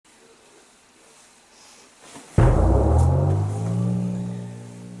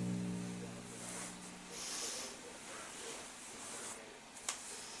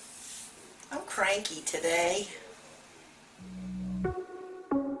cranky today.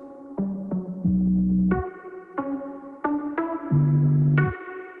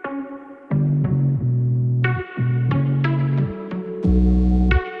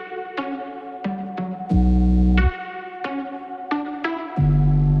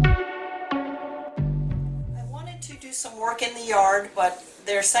 I wanted to do some work in the yard, but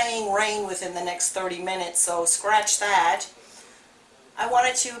they're saying rain within the next 30 minutes, so scratch that. I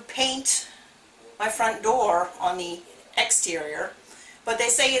wanted to paint my front door on the exterior, but they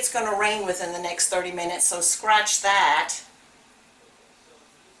say it's going to rain within the next 30 minutes, so scratch that.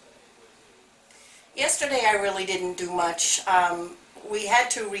 Yesterday I really didn't do much. We had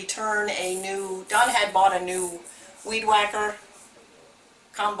to return Don had bought a new weed whacker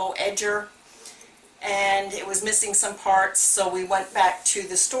combo edger, and it was missing some parts, so we went back to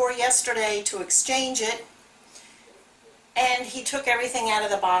the store yesterday to exchange it, and he took everything out of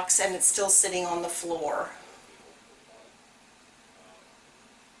the box and it's still sitting on the floor.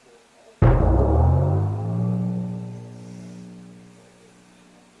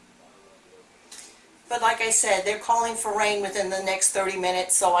 But like I said, they're calling for rain within the next 30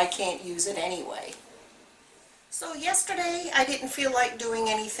 minutes, so I can't use it anyway. So yesterday I didn't feel like doing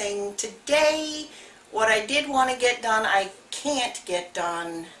anything. Today, what I did want to get done, I can't get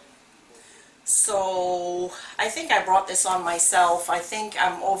done. So I think I brought this on myself. I think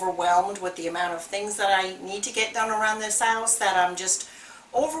I'm overwhelmed with the amount of things that I need to get done around this house, that I'm just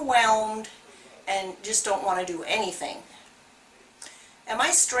overwhelmed and just don't want to do anything. Am I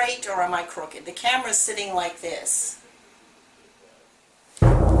straight or am I crooked? The camera's sitting like this.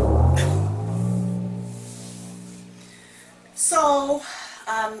 So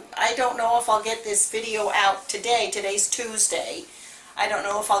I don't know if I'll get this video out today. Today's Tuesday. I don't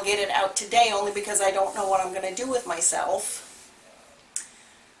know if I'll get it out today, only because I don't know what I'm going to do with myself.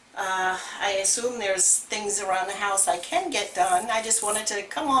 I assume there's things around the house I can get done. I just wanted to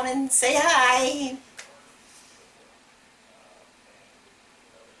come on and say hi.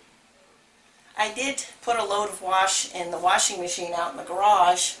 I did put a load of wash in the washing machine out in the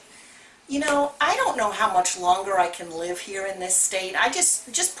garage. You know, I don't know how much longer I can live here in this state.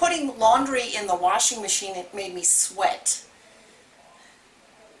 Just putting laundry in the washing machine, it made me sweat.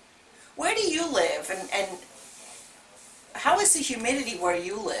 Where do you live, and how is the humidity where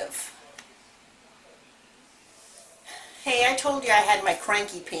you live? Hey, I told you I had my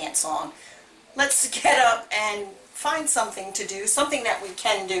cranky pants on. Let's get up and find something to do, something that we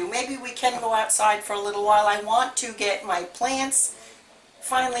can do. Maybe we can go outside for a little while. I want to get my plants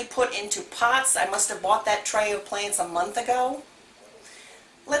finally put into pots. I must have bought that tray of plants a month ago.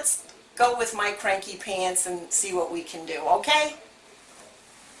 Let's go with my cranky pants and see what we can do, okay?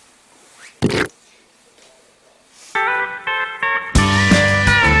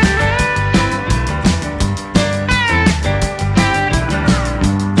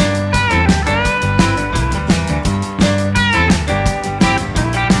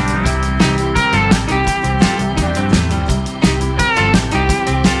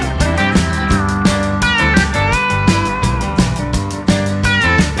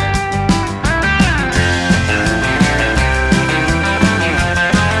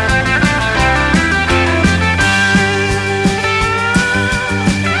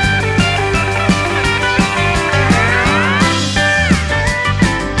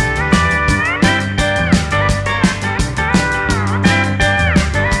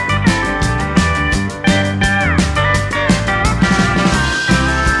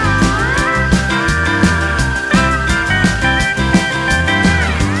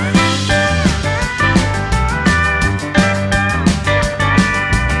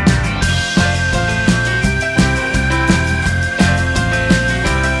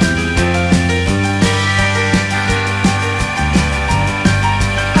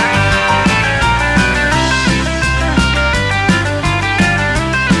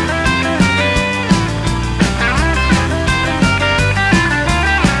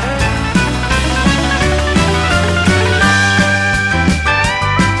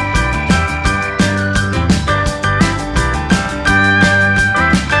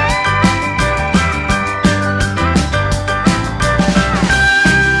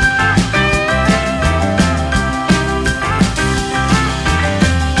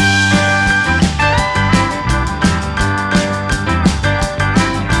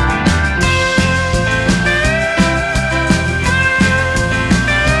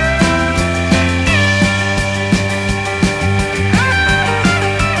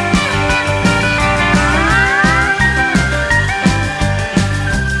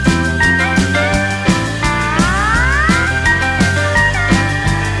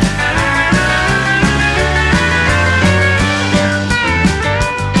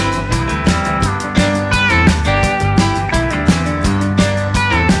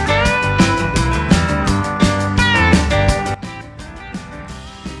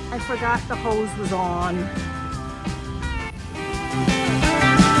 hose was on.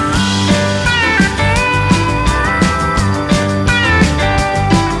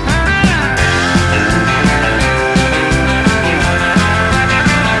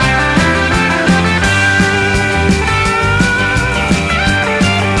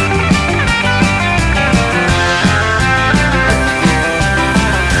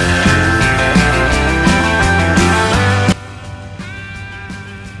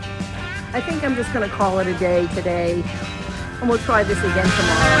 I think I'm just going to call it a day today, and we'll try this again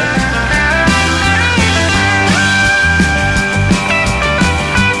tomorrow.